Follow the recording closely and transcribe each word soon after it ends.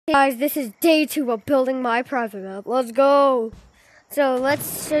Hey guys, this is day 2 of building my private map. Let's go! So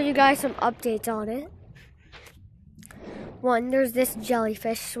let's show you guys some updates on it. 1, there's this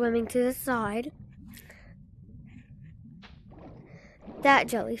jellyfish swimming to the side. That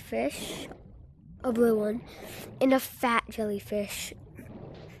jellyfish, a blue one, and a fat jellyfish.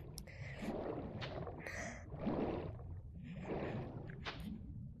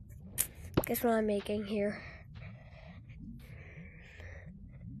 Guess what I'm making here?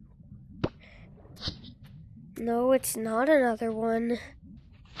 No, it's not another one.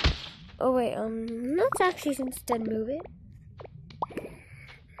 Oh wait, let's actually instead move it.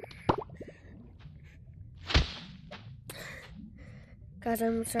 Guys,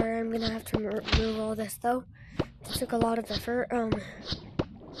 I'm sorry, I'm gonna have to remove all this though. It took a lot of effort,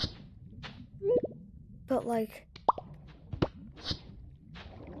 but like,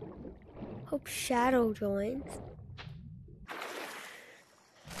 hope Shadow joins.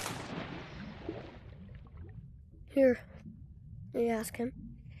 Here, let me ask him.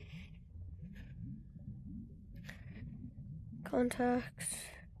 Contacts,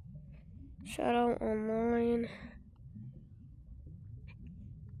 Shadow online.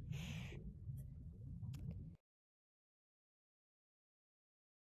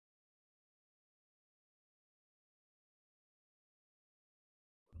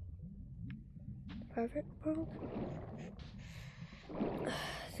 Private world.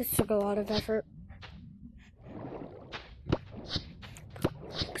 This took a lot of effort.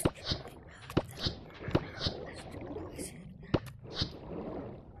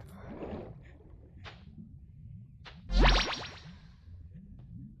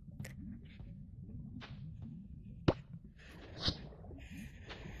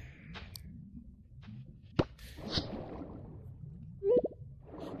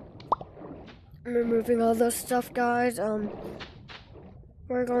 I'm removing all this stuff, guys.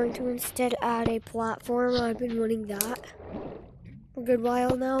 We're going to instead add a platform. I've been wanting that for a good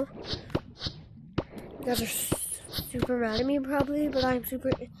while now. You guys are super mad at me probably, but I'm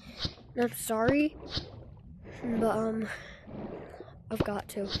sorry. But I've got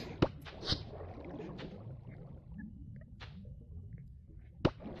to.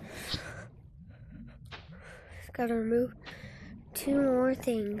 Just gotta remove 2 more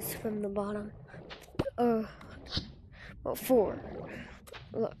things from the bottom. Well, 4.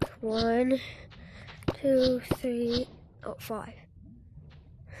 Look, 1, 2, 3, 5.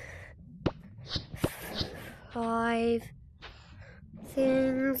 5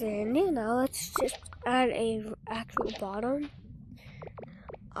 things, and let's just add a actual bottom.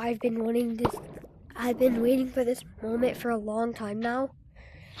 I've been waiting for this moment for a long time now.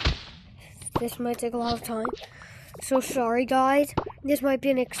 This might take a lot of time. So sorry guys, this might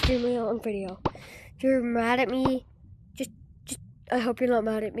be an extremely long video. If you're mad at me, just I hope you're not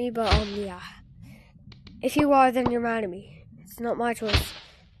mad at me, but yeah. If you are, then you're mad at me. It's not my choice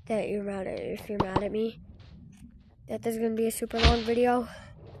that you're mad at if you're mad at me. That there's gonna be a super long video.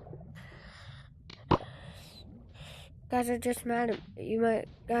 Guys are just mad at me.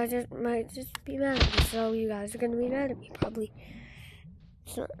 Guys might just be mad at me, so you guys are gonna be mad at me probably.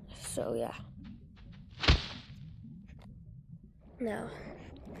 So yeah. Now,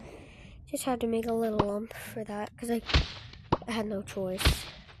 just had to make a little lump for that because I had no choice.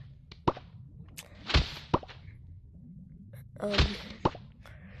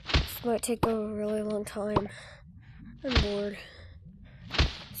 This might take a really long time. I'm bored.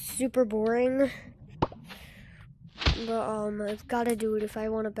 Super boring. But I've got to do it if I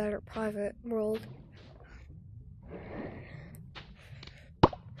want a better private world.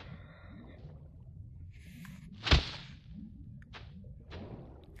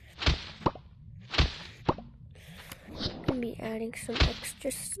 Be adding some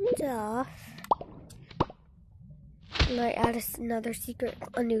extra stuff. Might add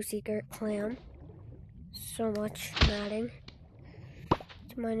a new secret clan. So much I'm adding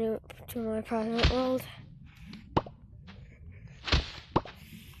to my private world.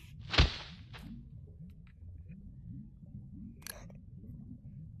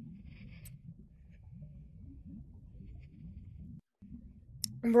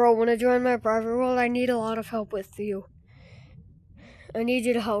 Bro, when I join my private world, I need a lot of help with you. I need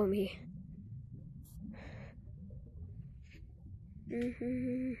you to help me.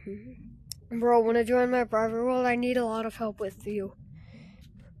 Bro, when I join my private world, I need a lot of help with you.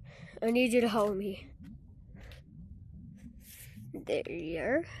 I need you to help me. There you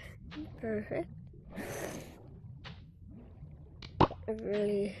are. Perfect. I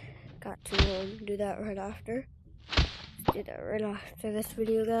really got to do that right after. Do that right after this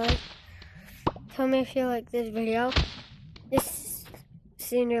video, guys. Tell me if you like this video. This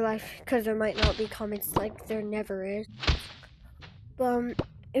see in your life, because there might not be comments like there never is.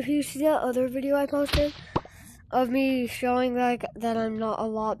 If you see that other video I posted of me showing like that I'm not a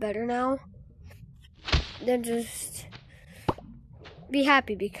lot better now, then just be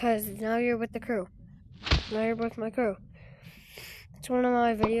happy because now you're with the crew. Now you're with my crew. It's one of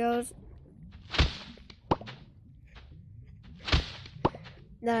my videos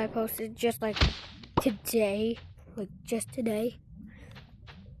that I posted just like today, just today.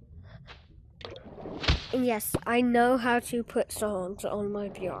 And yes, I know how to put songs on my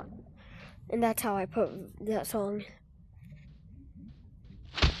VR. And that's how I put that song.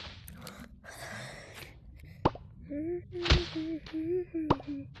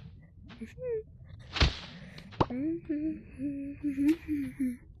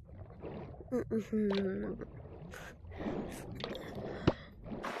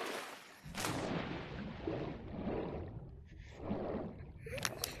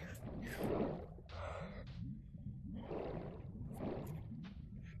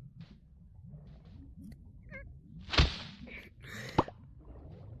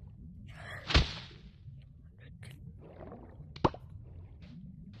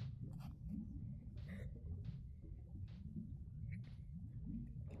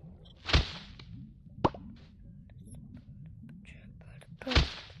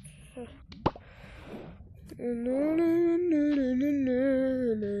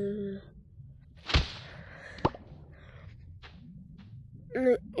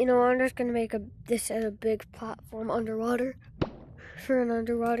 You know, I'm just gonna make this as a big platform underwater for an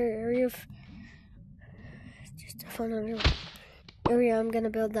underwater area. Just a fun underwater area I'm gonna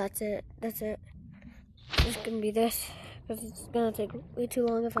build. That's it. It's gonna be this because it's gonna take way too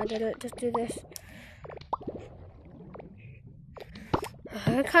long if I did it. Just do this.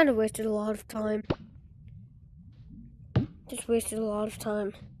 I kind of wasted a lot of time. Just wasted a lot of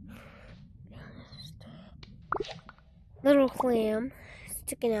time. Little clam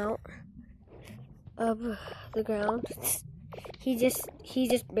sticking out of the ground. He just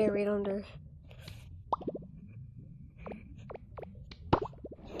buried under.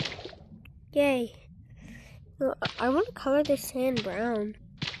 Yay! I want to color this sand brown.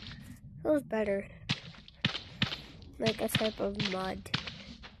 Feels better, like a type of mud.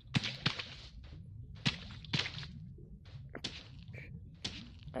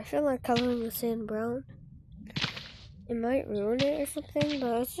 I feel like coloring the sand brown. It might ruin it or something,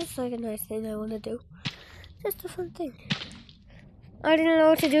 but it's just like a nice thing I want to do. Just a fun thing. I didn't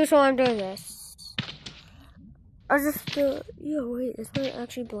know what to do, so I'm doing this. I just, yeah, wait, it's not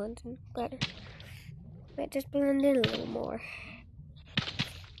actually blending better. Might just blend in a little more.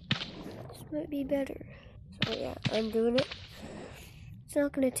 This might be better. So yeah, I'm doing it. It's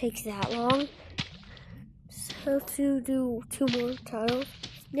not going to take that long. Just have to do 2 more tiles.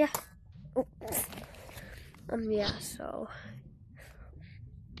 Yeah. Oh. Yeah, so.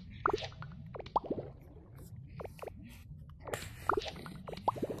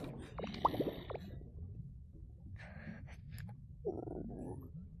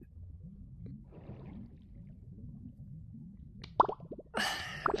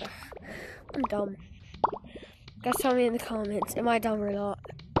 I'm dumb. Guys, tell me in the comments, am I dumb or not?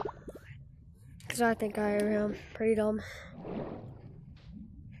 Because I think I am pretty dumb.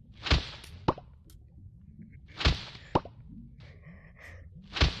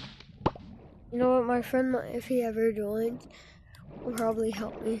 You know what, my friend, if he ever joins, will probably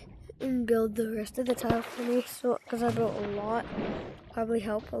help me and build the rest of the tiles for me. So, because I built a lot, probably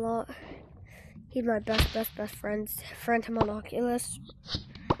help a lot. He's my best friend him on Oculus.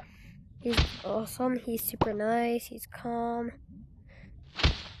 He's awesome. He's super nice. He's calm.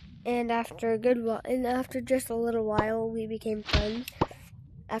 And after just a little while, we became friends.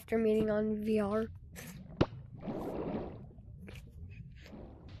 After meeting on VR.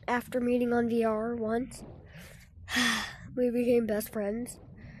 After meeting on VR once, we became best friends.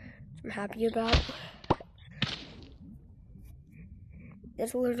 I'm happy about.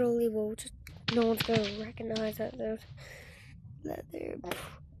 It's literally no one's gonna recognize that they're.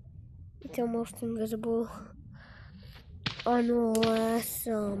 It's almost invisible unless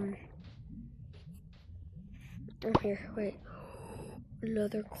here, wait.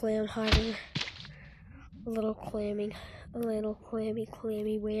 Another clam hiding. A little clammy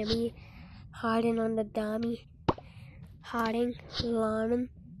whammy. Hiding on the dummy. Hiding, liming,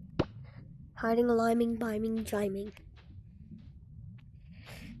 biming, jiming.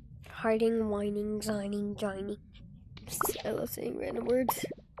 Hiding, whining, zining, jining. I love saying random words.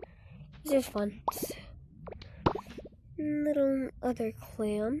 It's just fun. Little other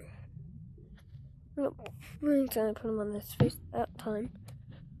clam. I'm gonna put him on this face that time.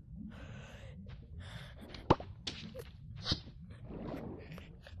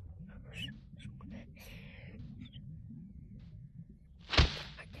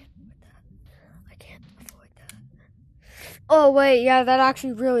 Oh wait, yeah, that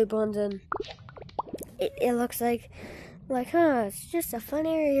actually really blends in. It looks like, it's just a fun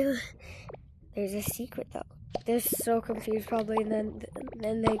area. There's a secret though. They're so confused probably, and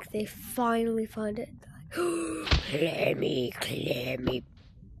then they finally find it. Clammy, clammy.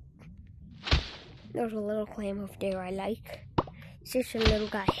 There's a little clam over there I like. It's just a little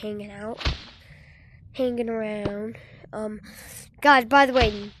guy hanging around. Guys, by the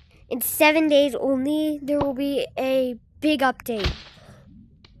way, in 7 days only, there will be a big update.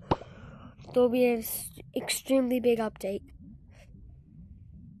 There will be an extremely big update.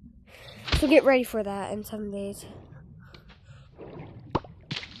 So get ready for that in 7 days.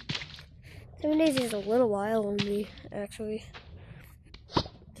 7 days is a little while only, actually.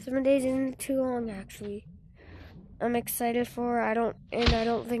 7 days isn't too long, actually. I'm excited for. I don't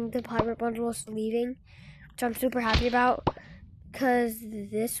think the pirate bundle is leaving, which I'm super happy about, because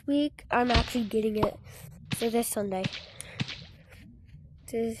this week I'm actually getting it. So this Sunday,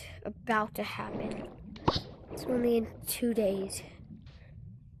 this is about to happen. It's only in 2 days.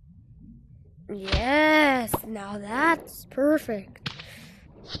 Yes, now that's perfect.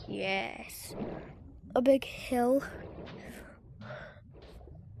 Yes, a big hill.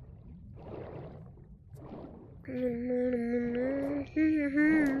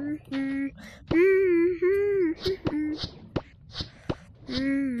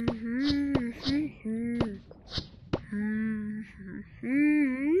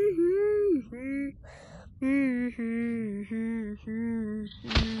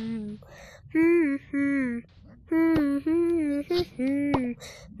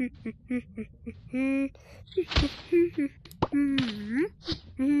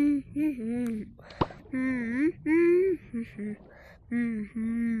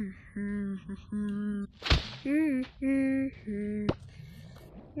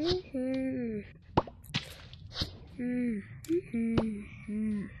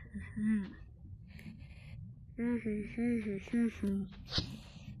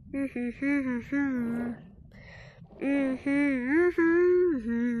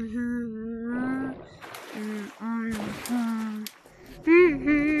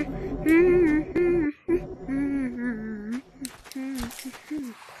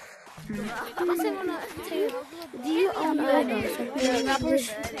 Do you own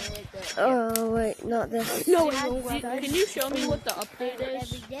Oh wait, not this. No, can you show me what the update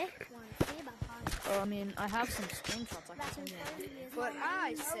is? I mean, I have some screenshots I can send you. But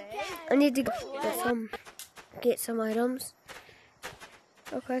I say I need to get some items.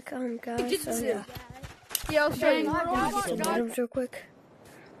 Real quick, guys. So yeah. Yeah, I'll show you. Get some items real quick.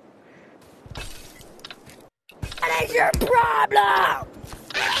 What is your problem?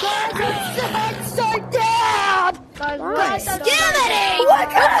 Upside down! Skeleton! What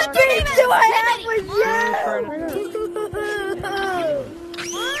kind of beef do I have with you?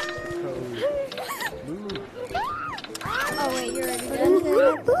 Oh wait, you're ready.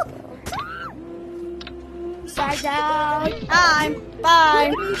 Upside down. I'm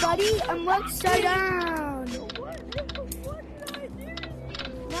fine. Hey, buddy, I'm upside down.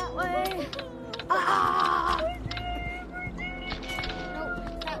 That way. Ah!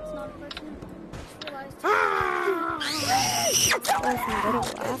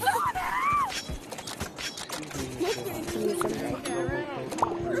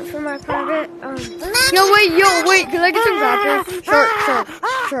 For my private, Yo, wait, can I get some grapples?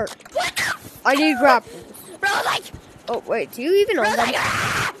 Sure. I need grapples. Oh, wait, do you even own them?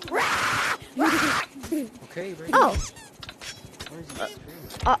 Okay, bring Oh.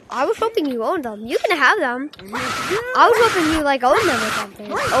 I was hoping you owned them. You can have them. I was hoping you owned them or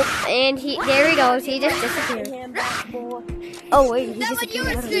something. Oh, and there he goes. He just disappeared. Oh wait, he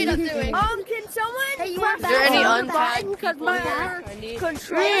disappeared. Can someone? Is there any untagged people here? I need...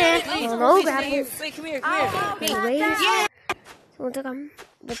 No grapples. Wait, come here. Wait. Someone took them,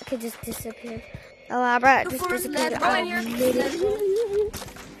 but the kid just disappeared. The lab rat just disappeared.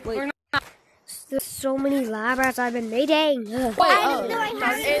 Wait. There's so many lab rats I've been mating. Wait,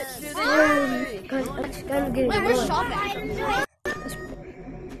 where's Shop at?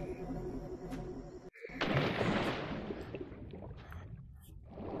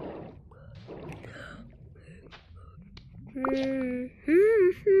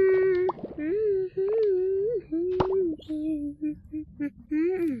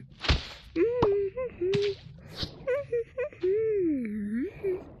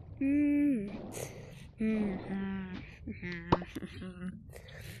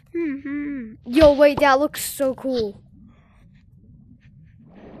 Yo, wait, that looks so cool.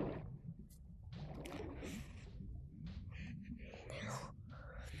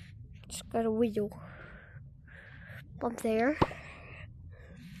 Just got a wheel. Up there.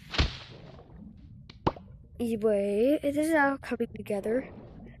 Anyway, this is all coming together.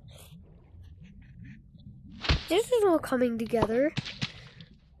 This is all coming together.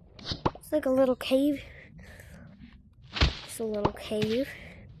 It's like a little cave. It's a little cave.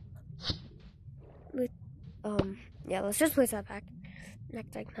 With, yeah, let's just place that back.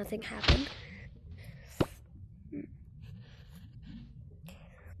 Act like nothing happened.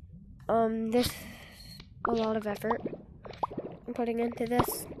 There's a lot of effort I'm putting into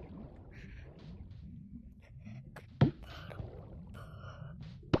this.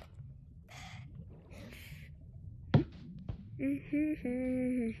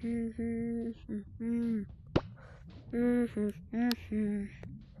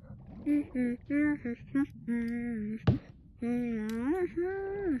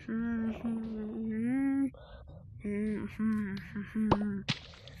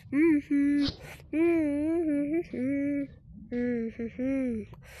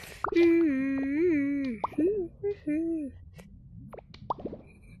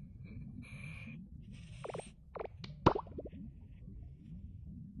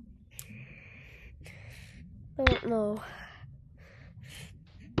 I don't know.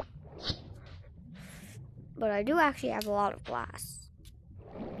 But I do actually have a lot of glass.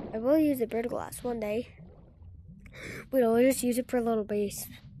 I will use the bird glass one day. But I'll just use it for a little base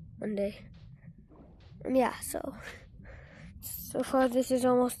one day. And yeah, so far this is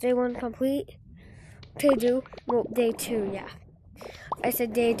almost day 1 complete. Day 2. Well, day 2, yeah. I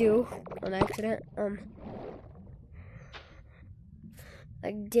said day 2 on accident.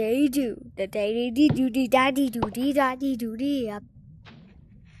 Like day 2. The day do daddy do daddy do up.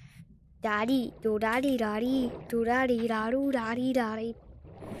 Daddy do daddy daddy do daddy daddy daddy.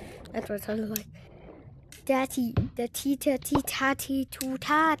 That's what it sounded like. Daddy, the tita titati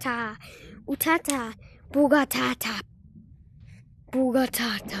tutata utata bugatata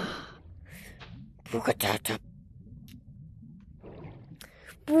bugatata bugatata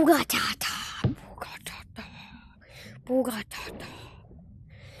bugatata bugatata bugatata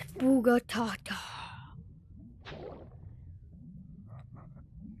bugatata.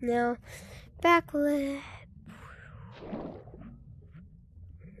 Now backlit.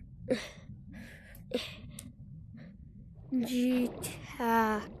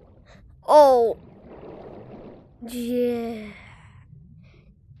 Gita. Oh. Yeah.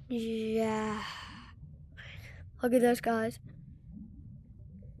 Yeah. Look at this, guys.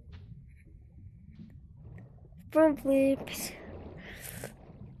 Front flips.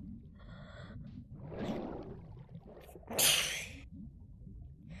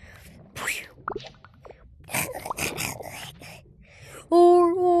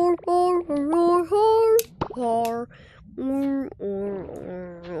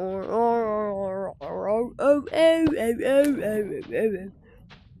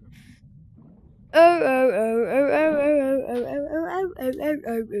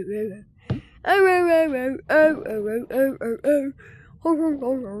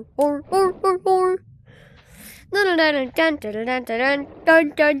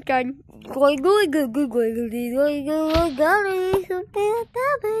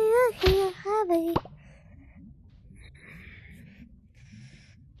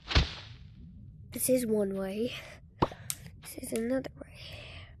 This is one way. This is another way.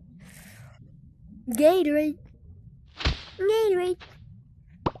 Gatorade. Gatorade.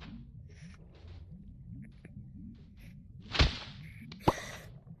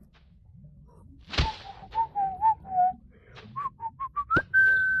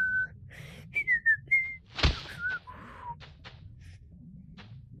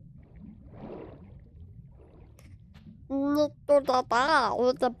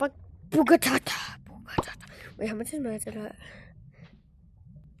 Wait, how much is my internet?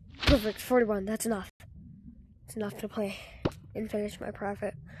 Perfect, 41, that's enough. It's enough to play and finish my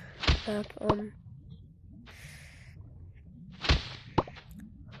private map.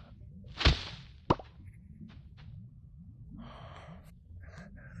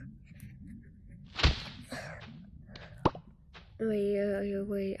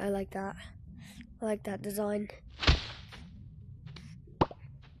 Wait, I like that. I like that design.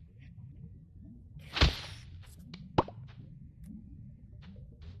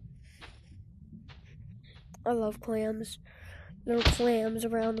 I love clams. Little clams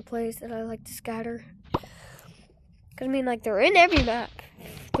around the place that I like to scatter. Cause I mean, like, they're in every map.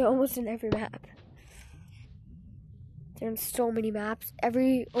 They're almost in every map. They're in so many maps.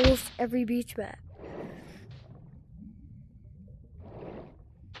 Almost every beach map.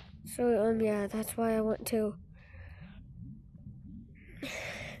 So, yeah, that's why I want to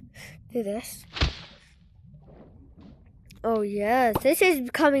do this. Oh yes, this is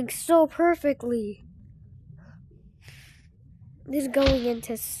becoming so perfectly. This is going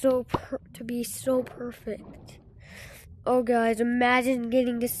into to be so perfect. Oh guys, imagine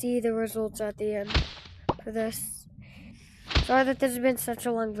getting to see the results at the end for this. Sorry that this has been such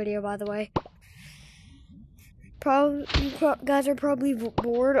a long video, by the way. You guys are probably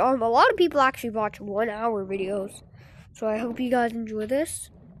bored. A lot of people actually watch 1 hour videos. So I hope you guys enjoy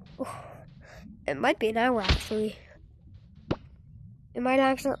this. Oh, it might be an hour actually. It might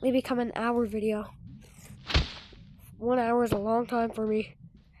accidentally become an hour video. 1 hour is a long time for me.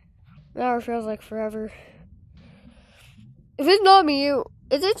 An hour feels like forever. If it's not me,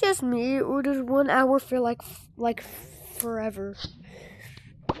 is it just me, or does 1 hour feel like forever?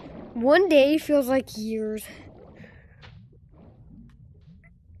 1 day feels like years.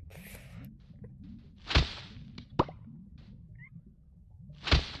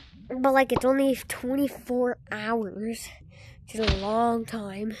 But like it's only 24 hours. Which is a long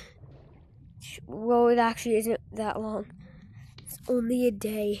time. Well, it actually isn't that long. It's only a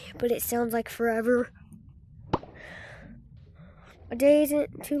day, but it sounds like forever. A day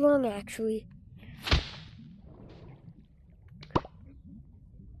isn't too long, actually.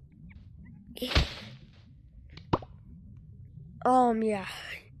 Yeah.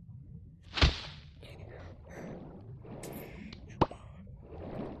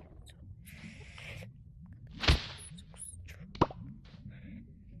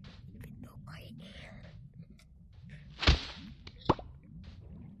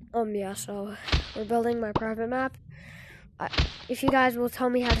 Yeah, so we're building my private map. If you guys will tell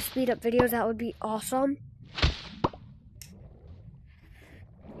me how to speed up videos, that would be awesome.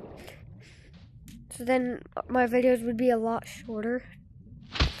 So then my videos would be a lot shorter.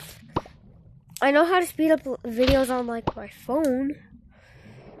 I know how to speed up videos on like my phone,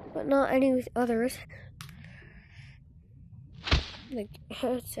 but not any others. Like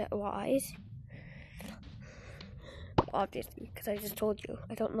headset wise. Obviously, because I just told you,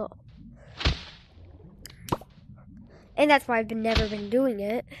 I don't know. And that's why I've never been doing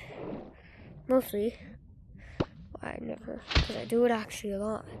it. Mostly. Because I do it actually a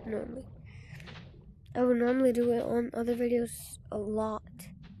lot, normally. I would normally do it on other videos a lot.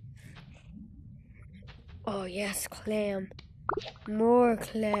 Oh yes, clam. More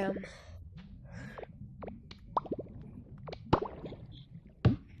clam.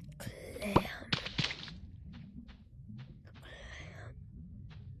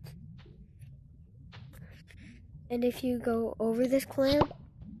 And if you go over this clam,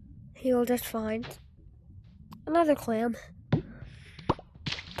 you'll just find another clam.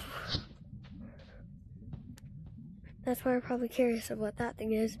 That's why I'm probably curious of what that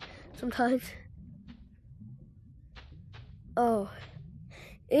thing is sometimes. Oh.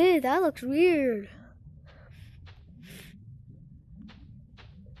 Ew, that looks weird.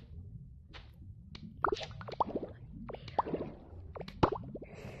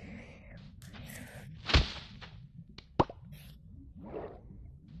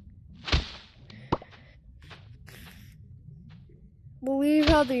 Believe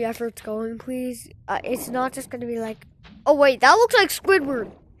how the effort's going, please. It's not just gonna be like, oh wait, that looks like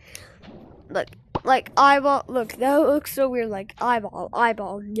Squidward. Like eyeball. Look, that looks so weird. Like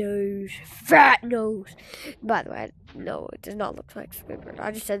eyeball, nose, fat nose. By the way, no, it does not look like Squidward.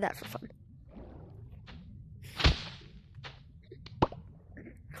 I just said that for fun.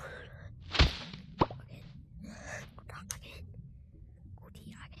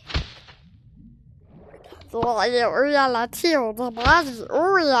 I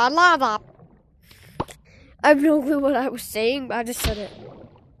have no clue what I was saying, but I just said it.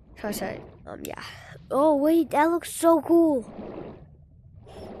 So I said, yeah. Oh, wait, that looks so cool.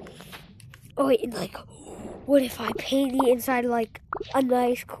 Oh, wait, like, what if I paint the inside like a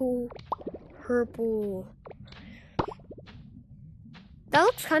nice, cool purple? That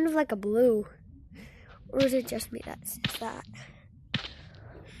looks kind of like a blue. Or is it just me that says that? I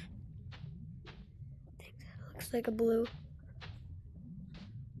think that looks like a blue.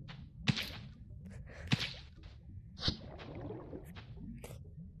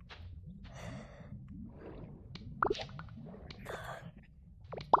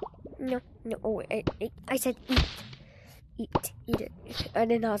 No, oh, wait, I said eat. Eat it. I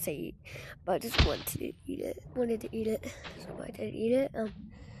did not say eat, but I just wanted to eat it. So I did eat it,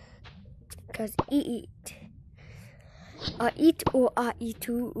 because eat. Eat or eat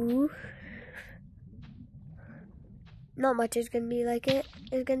too. Not much is gonna be like it.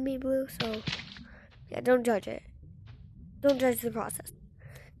 It's gonna be blue, so yeah, don't judge it. Don't judge the process.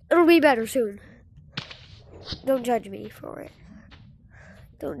 It'll be better soon. Don't judge me for it.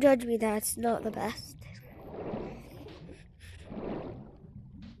 Don't judge me, that's not the best.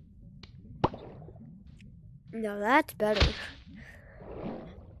 No, that's better.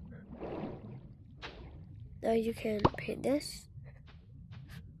 Now you can paint this.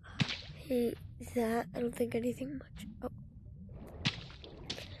 Paint that. I don't think anything much. Oh.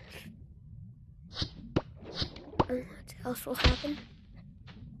 What else will happen?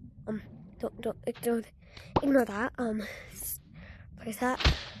 Don't ignore that. Place that.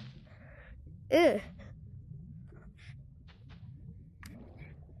 Ew.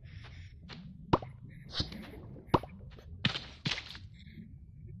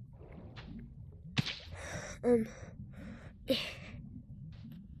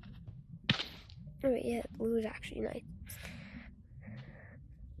 Oh yeah, blue is actually nice.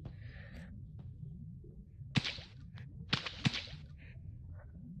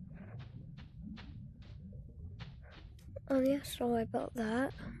 Oh yeah, so I built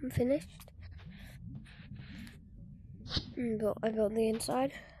that. I'm finished. I built the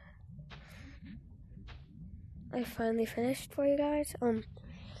inside. I finally finished for you guys.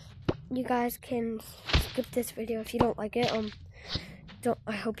 You guys can skip this video if you don't like it.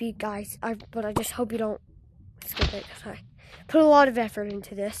 I hope you guys. But I just hope you don't skip it because I put a lot of effort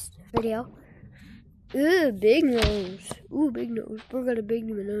into this video. Ooh, big nose. Ooh, big nose. We're got a big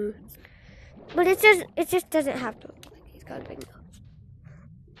nose. But it just doesn't have to look like he's got a big nose.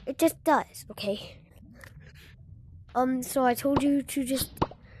 It just does, okay? So I told you to just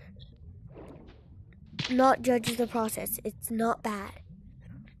not judge the process. It's not bad.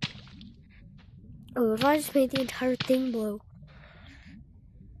 Oh, if I just paint the entire thing blue.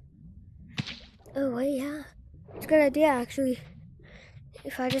 Oh, wait, yeah. It's a good idea, actually.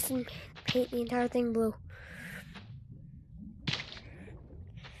 If I just paint the entire thing blue.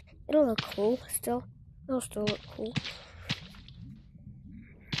 It'll look cool, still. It'll still look cool.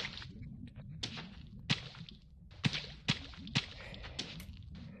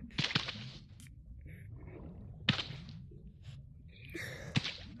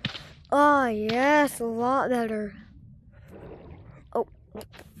 Oh, yes, a lot better. Oh.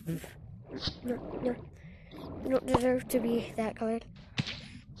 No. You don't deserve to be that colored.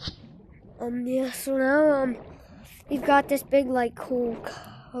 Yeah, so now, we've got this big, like, cool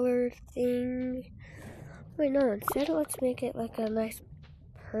color thing. Wait, no, instead let's make it like a nice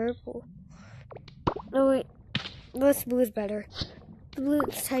purple. No, wait, this blue is better.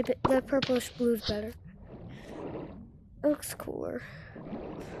 The purplish blue is better. It looks cooler.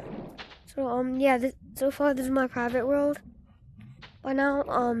 So, yeah, so far this is my private world. By now,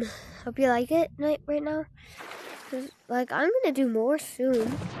 hope you like it right now. 'Cause, like, I'm gonna do more soon.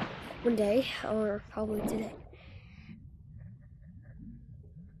 One day, or probably today.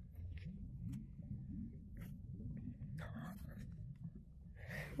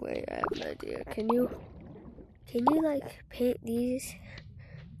 Wait, I have an idea. Can you like paint these?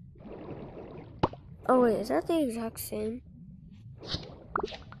 Oh wait, is that the exact same?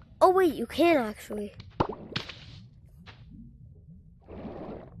 Oh wait, you can actually.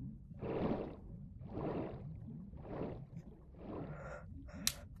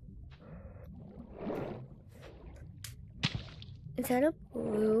 Is that a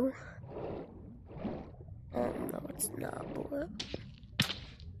blue? Oh no, it's not blue.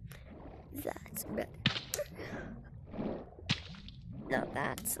 That's better. No,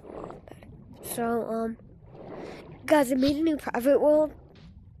 that's a lot better. So, guys, I made a new private world.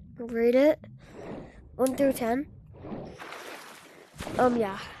 Rate it 1 through 10.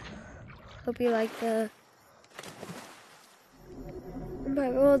 Yeah. Hope you like the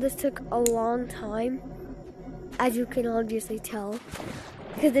private world. This took a long time, as you can obviously tell,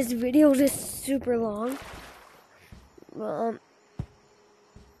 because this video is super long.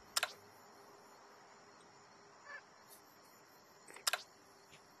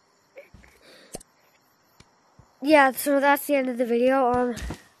 Yeah, so that's the end of the video.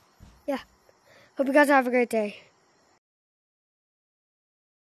 Yeah. Hope you guys have a great day.